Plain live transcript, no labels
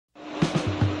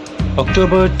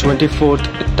October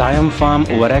 24th, time farm,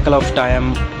 oracle of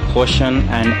time, question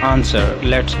and answer.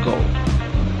 Let's go.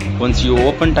 Once you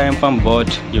open time farm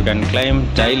bot, you can claim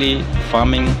daily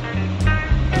farming.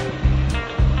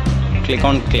 Click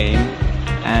on claim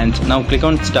and now click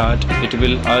on start. It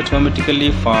will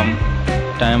automatically farm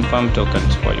time farm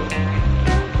tokens for you.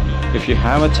 If you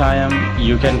have a time,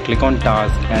 you can click on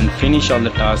task and finish all the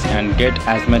tasks and get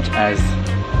as much as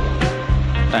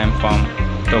time farm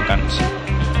tokens.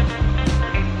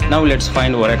 Now let's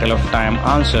find oracle of time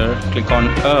answer. Click on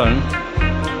earn,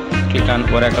 click on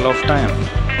oracle of time.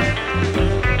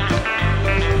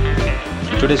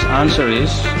 Today's answer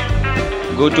is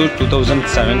go to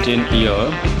 2017 year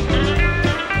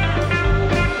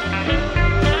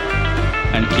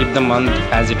and keep the month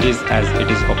as it is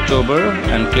October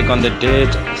and click on the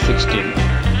date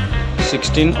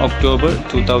 16 October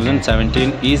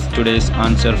 2017 is today's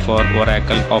answer for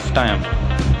oracle of time.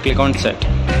 Click on set.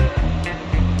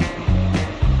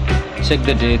 Check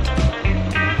the date.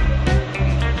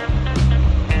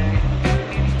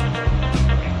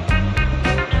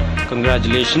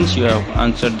 Congratulations, you have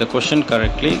answered the question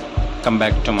correctly. Come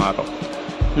back tomorrow.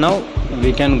 Now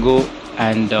we can go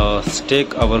and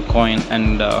stake our coin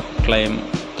and claim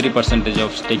 3%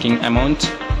 of staking amount.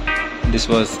 This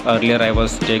was earlier I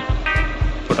was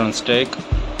put on stake.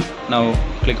 Now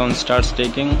click on start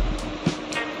staking.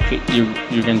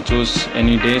 You can choose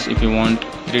any days. If you want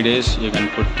 3 days, you can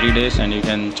put 3 days and you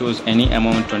can choose any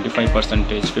amount, 25%,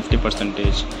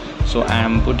 50%. So I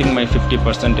am putting my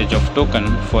 50% of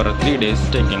token for 3 days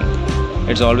staking.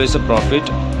 It's always a profit.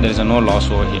 There is no loss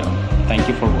over here. Thank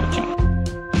you for watching.